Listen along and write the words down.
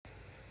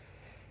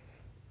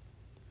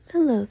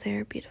Hello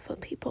there, beautiful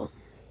people.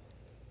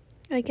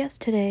 I guess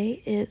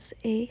today is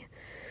a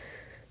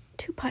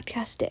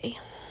 2-podcast day.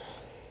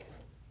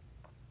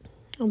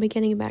 I'll be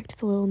getting back to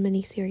the little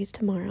mini-series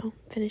tomorrow,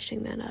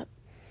 finishing that up.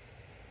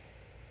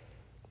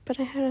 But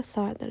I had a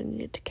thought that I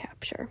needed to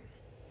capture.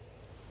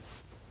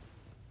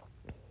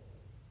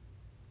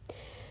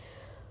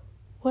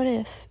 What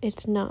if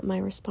it's not my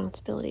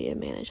responsibility to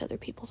manage other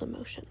people's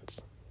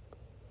emotions?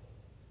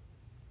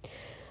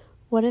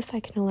 What if I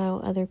can allow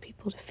other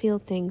people to feel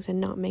things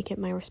and not make it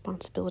my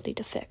responsibility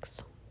to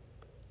fix?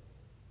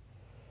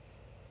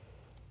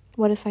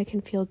 What if I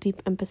can feel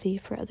deep empathy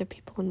for other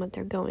people and what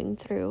they're going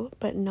through,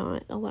 but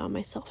not allow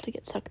myself to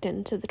get sucked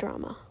into the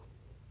drama?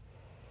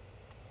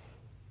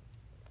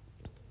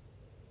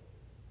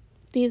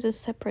 These as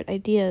separate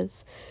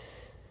ideas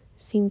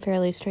seem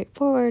fairly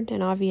straightforward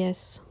and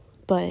obvious,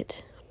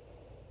 but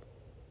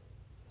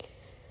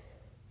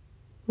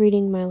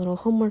reading my little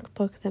homework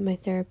book that my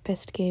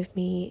therapist gave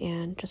me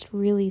and just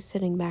really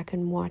sitting back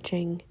and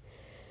watching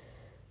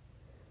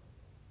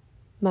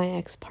my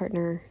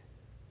ex-partner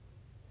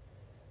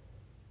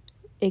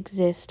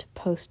exist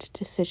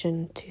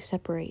post-decision to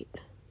separate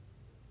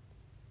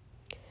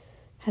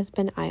has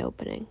been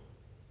eye-opening.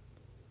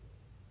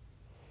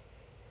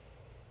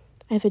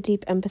 I have a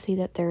deep empathy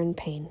that they're in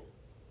pain,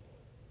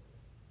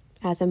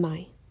 as am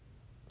I.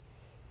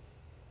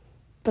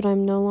 But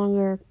I'm no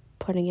longer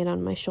putting it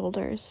on my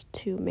shoulders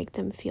to make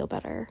them feel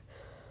better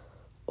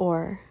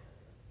or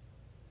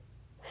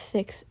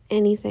fix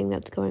anything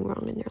that's going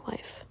wrong in their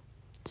life.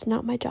 It's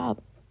not my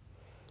job.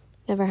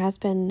 Never has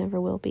been,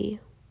 never will be.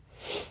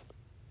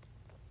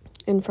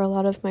 And for a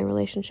lot of my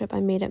relationship,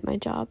 I made it my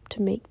job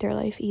to make their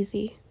life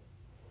easy.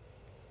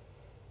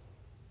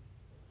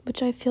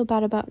 Which I feel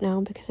bad about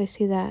now because I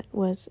see that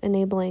was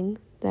enabling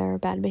their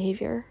bad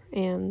behavior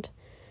and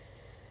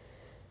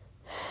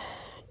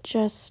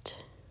just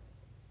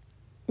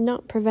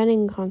not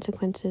preventing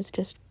consequences,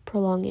 just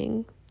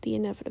prolonging the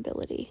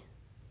inevitability.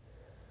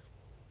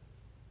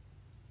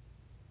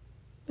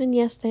 And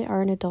yes, they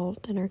are an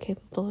adult and are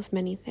capable of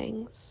many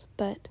things,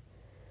 but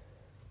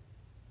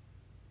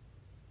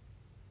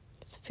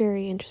it's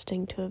very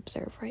interesting to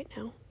observe right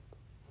now.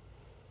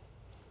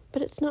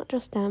 But it's not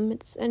just them,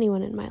 it's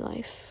anyone in my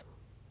life.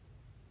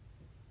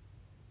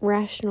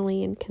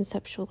 Rationally and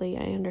conceptually,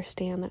 I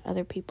understand that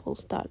other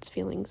people's thoughts,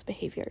 feelings,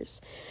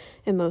 behaviors,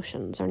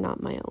 emotions are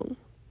not my own.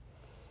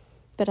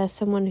 But as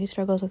someone who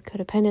struggles with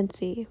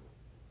codependency,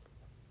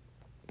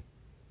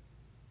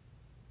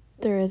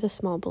 there is a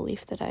small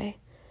belief that I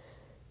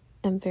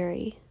am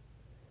very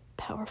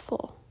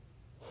powerful.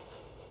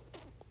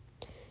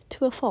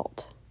 To a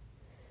fault.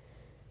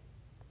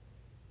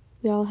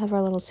 We all have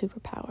our little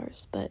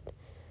superpowers, but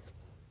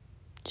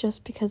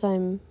just because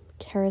I'm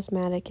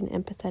charismatic and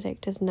empathetic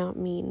does not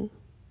mean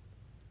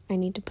I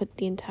need to put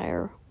the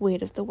entire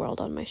weight of the world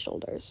on my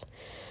shoulders.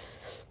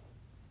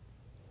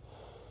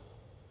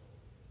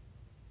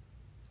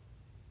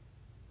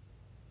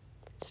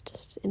 It's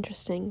just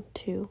interesting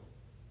to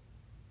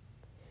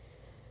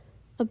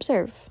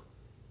observe.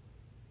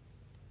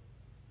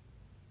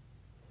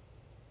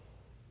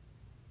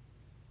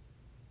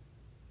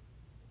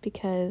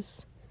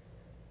 Because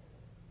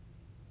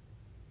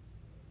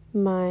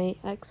my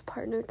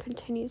ex-partner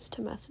continues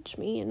to message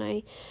me, and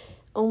I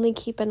only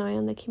keep an eye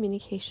on the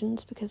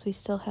communications because we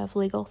still have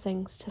legal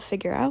things to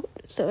figure out,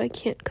 so I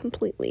can't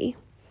completely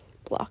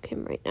block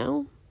him right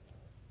now.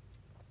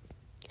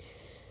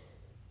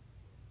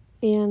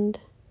 And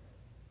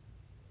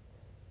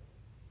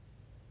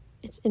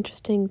it's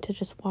interesting to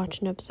just watch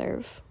and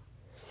observe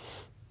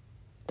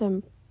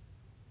them.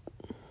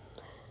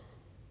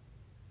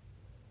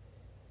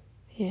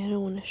 Yeah, I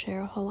don't want to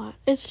share a whole lot.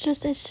 It's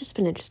just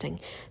been interesting.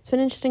 It's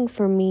been interesting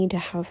for me to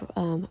have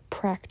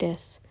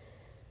practice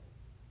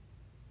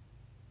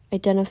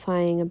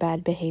identifying a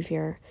bad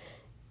behavior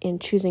and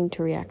choosing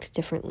to react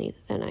differently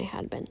than I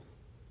had been.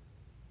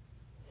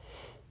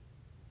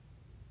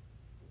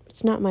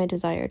 It's not my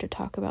desire to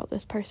talk about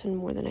this person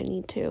more than I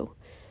need to,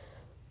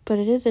 but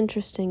it is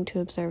interesting to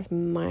observe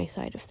my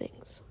side of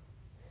things,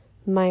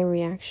 my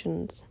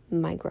reactions,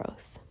 my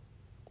growth.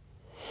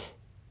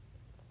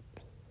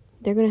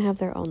 They're going to have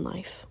their own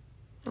life.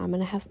 I'm going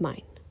to have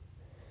mine.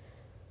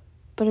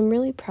 But I'm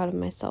really proud of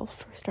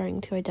myself for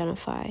starting to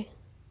identify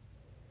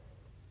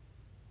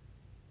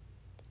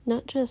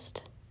not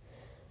just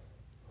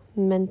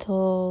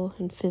mental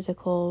and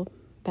physical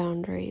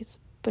boundaries,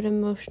 but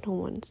emotional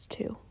ones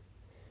too.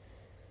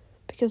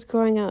 Because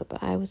growing up,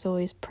 I was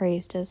always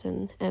praised as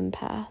an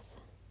empath.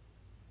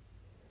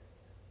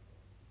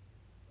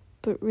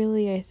 But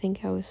really, I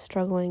think I was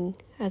struggling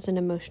as an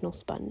emotional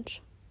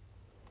sponge.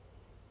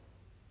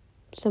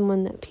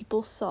 Someone that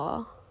people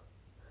saw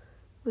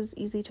was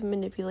easy to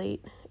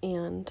manipulate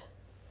and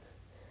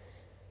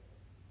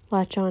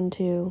latch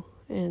onto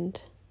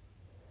and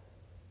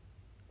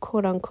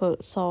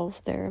quote-unquote solve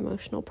their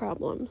emotional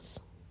problems,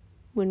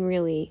 when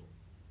really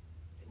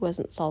it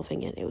wasn't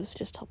solving it, it was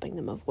just helping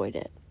them avoid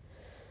it.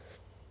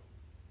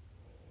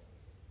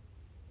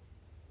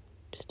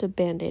 Just a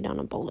band-aid on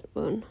a bullet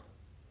wound.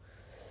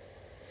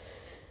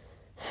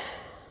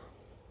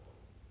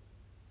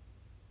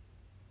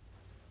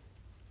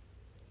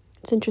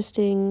 it's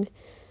interesting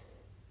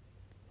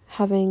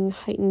having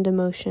heightened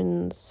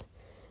emotions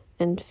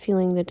and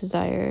feeling the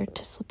desire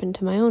to slip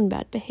into my own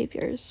bad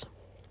behaviors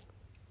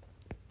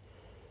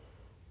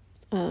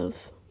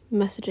of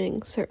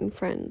messaging certain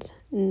friends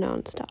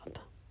nonstop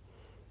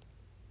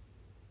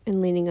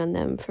and leaning on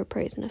them for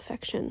praise and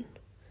affection.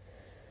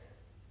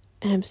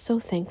 And I'm so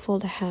thankful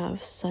to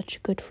have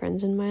such good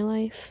friends in my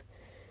life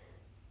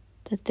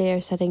that they are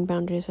setting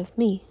boundaries with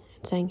me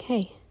and saying,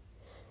 hey,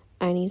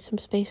 I need some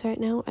space right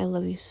now. I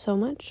love you so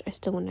much. I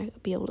still want to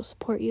be able to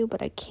support you,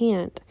 but I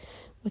can't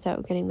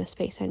without getting the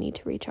space I need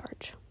to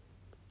recharge.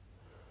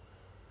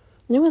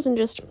 And it wasn't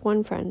just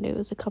one friend. It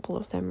was a couple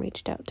of them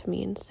reached out to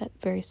me and set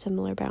very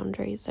similar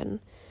boundaries. And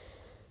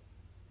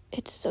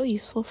it's so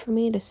useful for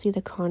me to see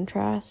the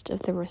contrast of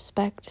the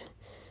respect,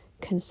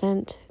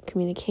 consent,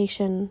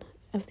 communication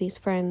of these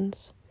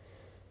friends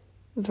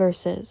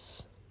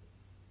versus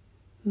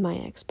my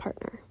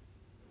ex-partner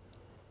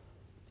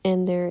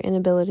and their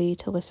inability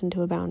to listen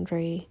to a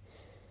boundary,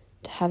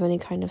 to have any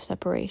kind of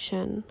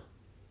separation,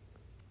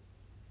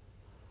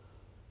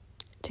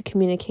 to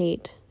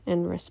communicate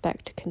and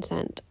respect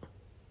consent.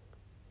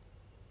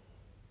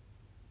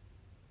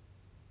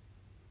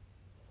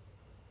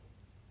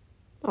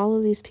 All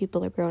of these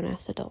people are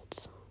grown-ass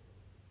adults.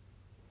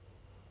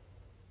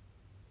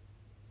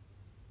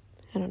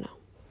 I don't know.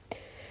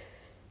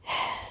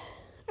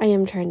 I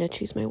am trying to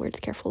choose my words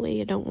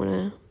carefully. I don't want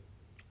to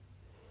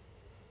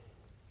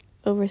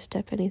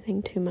overstep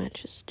anything too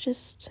much. It's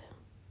just,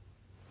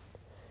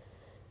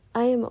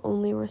 I am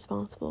only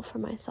responsible for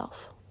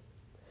myself.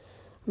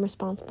 I'm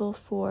responsible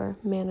for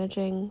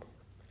managing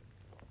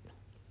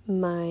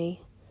my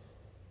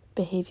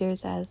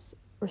behaviors as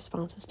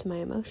responses to my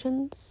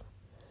emotions.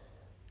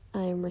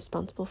 I am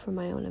responsible for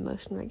my own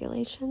emotion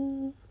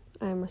regulation.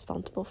 I am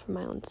responsible for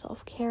my own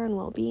self-care and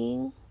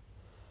well-being.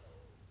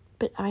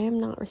 But I am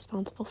not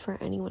responsible for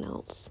anyone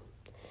else.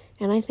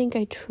 And I think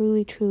I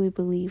truly, truly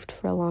believed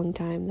for a long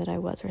time that I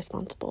was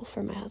responsible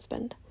for my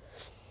husband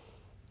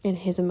and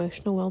his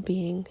emotional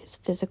well-being, his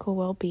physical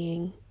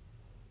well-being,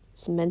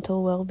 his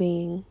mental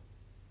well-being,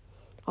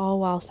 all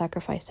while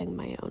sacrificing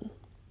my own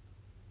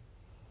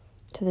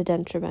to the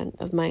detriment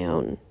of my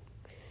own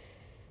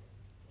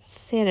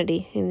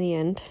sanity in the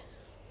end.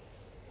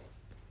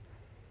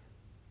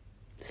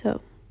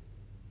 So,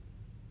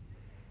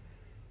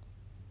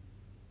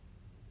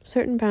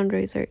 certain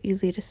boundaries are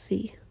easy to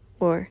see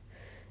or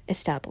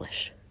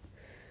establish,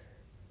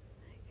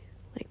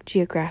 like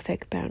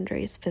geographic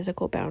boundaries,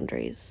 physical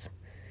boundaries,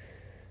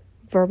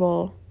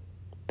 verbal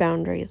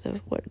boundaries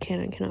of what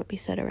can and cannot be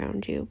said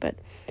around you. But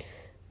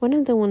one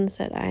of the ones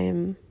that I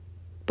am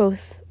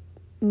both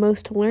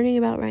most learning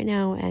about right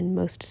now and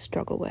most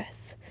struggle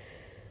with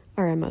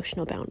are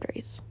emotional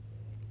boundaries.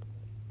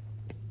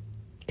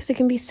 Because it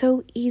can be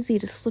so easy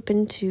to slip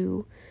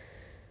into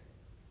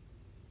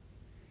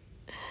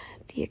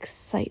the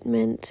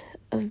excitement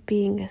of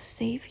being a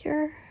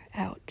savior.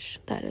 Ouch,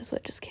 that is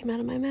what just came out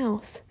of my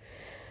mouth.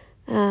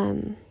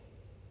 Of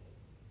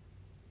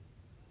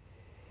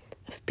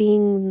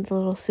being the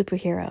little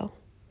superhero.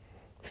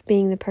 Of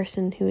being the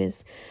person who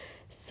is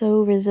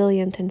so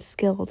resilient and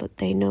skilled that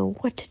they know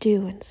what to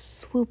do and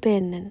swoop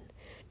in and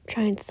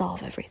try and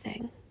solve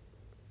everything.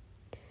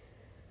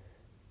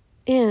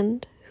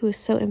 And who is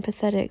so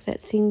empathetic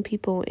that seeing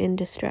people in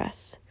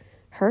distress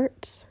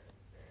hurts.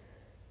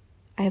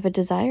 I have a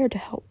desire to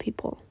help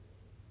people.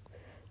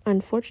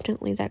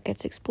 Unfortunately, that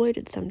gets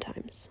exploited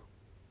sometimes.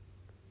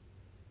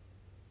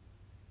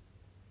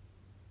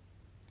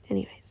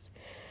 Anyways,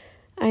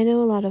 I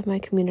know a lot of my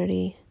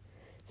community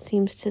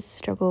seems to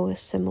struggle with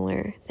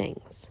similar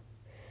things.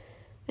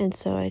 And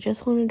so I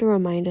just wanted to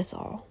remind us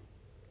all.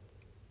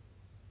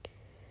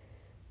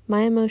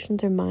 My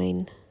emotions are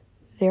mine.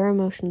 Their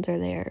emotions are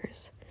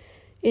theirs.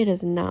 It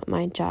is not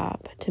my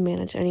job to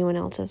manage anyone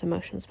else's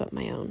emotions but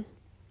my own.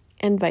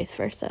 And vice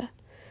versa.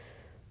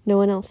 No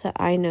one else that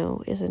I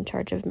know is in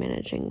charge of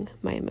managing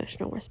my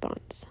emotional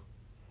response.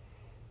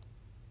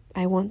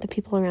 I want the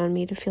people around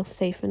me to feel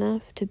safe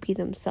enough to be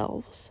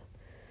themselves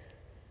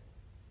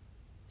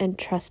and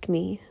trust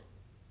me.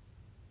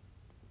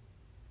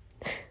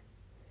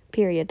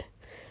 Period.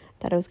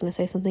 Thought I was going to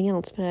say something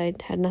else, but I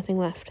had nothing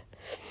left.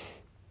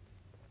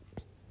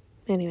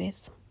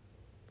 Anyways.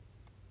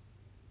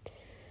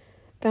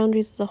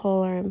 Boundaries as a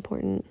whole are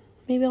important.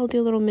 Maybe I'll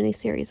do a little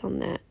mini-series on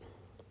that.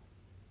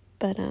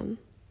 But,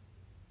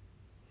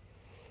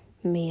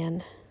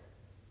 man.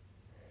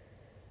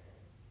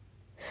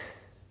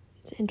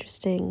 It's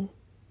interesting.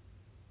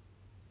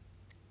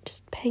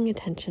 Just paying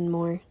attention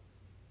more.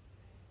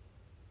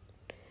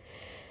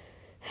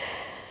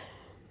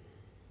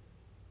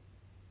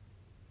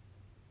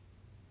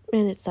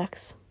 And it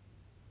sucks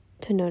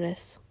to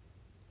notice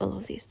all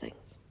of these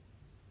things.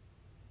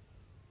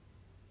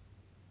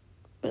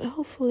 But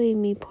hopefully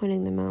me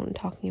pointing them out and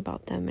talking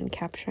about them and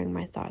capturing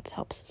my thoughts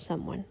helps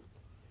someone.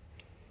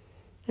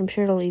 I'm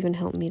sure it'll even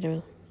help me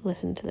to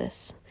listen to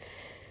this.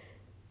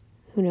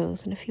 Who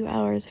knows, in a few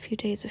hours, a few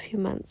days, a few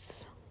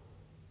months.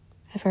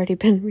 I've already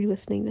been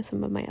re-listening to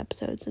some of my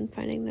episodes and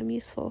finding them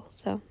useful,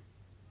 so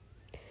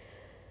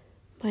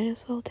might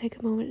as well take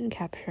a moment and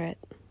capture it.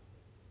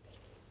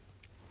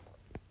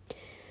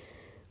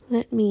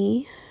 Let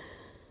me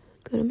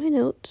go to my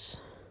notes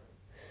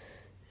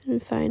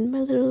and find my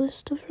little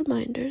list of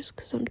reminders,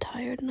 because I'm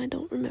tired and I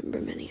don't remember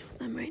many of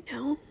them right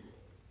now.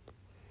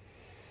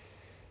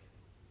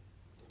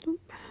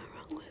 Oop,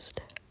 wrong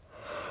list.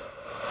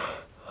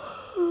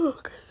 Oh,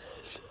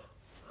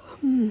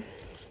 goodness.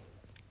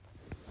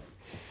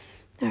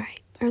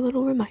 Alright, our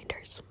little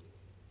reminders.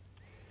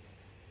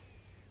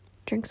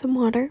 Drink some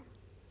water.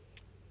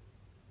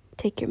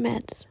 Take your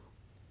meds.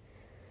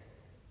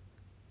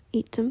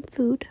 Eat some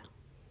food.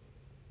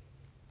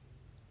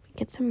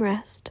 Get some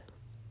rest.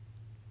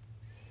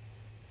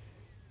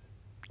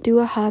 Do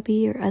a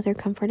hobby or other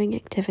comforting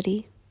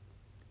activity.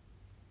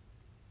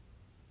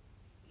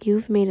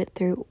 You've made it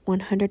through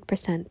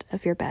 100%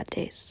 of your bad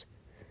days.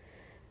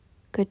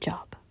 Good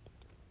job.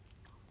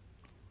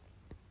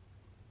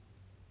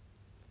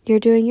 You're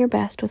doing your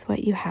best with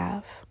what you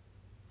have,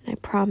 and I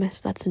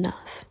promise that's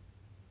enough.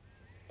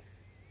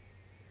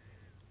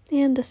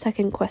 And the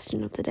second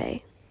question of the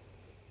day.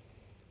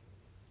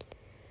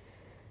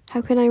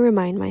 How can I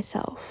remind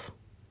myself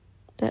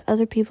that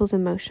other people's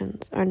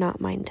emotions are not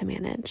mine to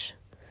manage,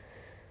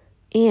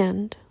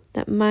 and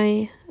that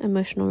my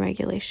emotional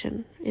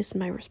regulation is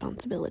my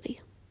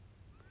responsibility?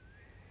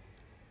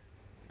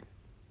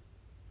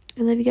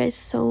 I love you guys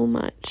so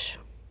much.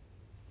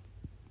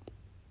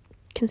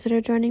 Consider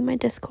joining my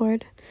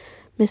Discord,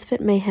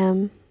 Misfit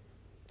Mayhem,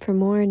 for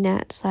more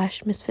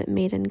Nat/Misfit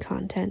Maiden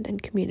content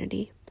and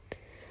community.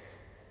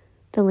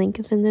 The link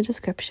is in the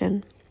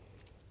description.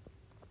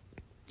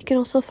 You can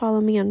also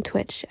follow me on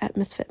Twitch at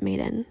Misfit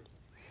Maiden.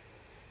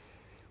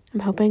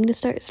 I'm hoping to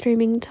start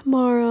streaming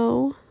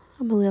tomorrow.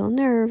 I'm a little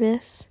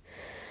nervous,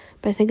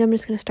 but I think I'm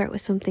just going to start with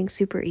something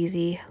super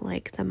easy,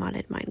 like the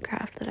modded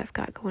Minecraft that I've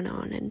got going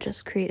on, and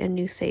just create a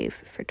new save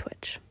for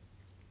Twitch.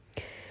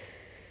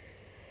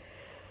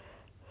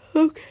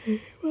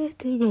 Okay, my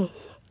goodness.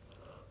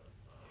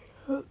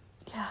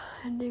 Yeah,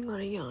 ending on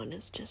a yawn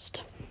is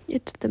just,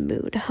 it's the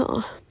mood,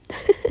 huh?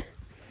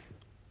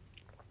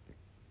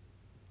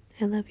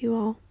 I love you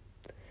all.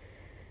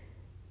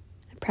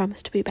 I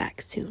promise to be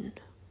back soon.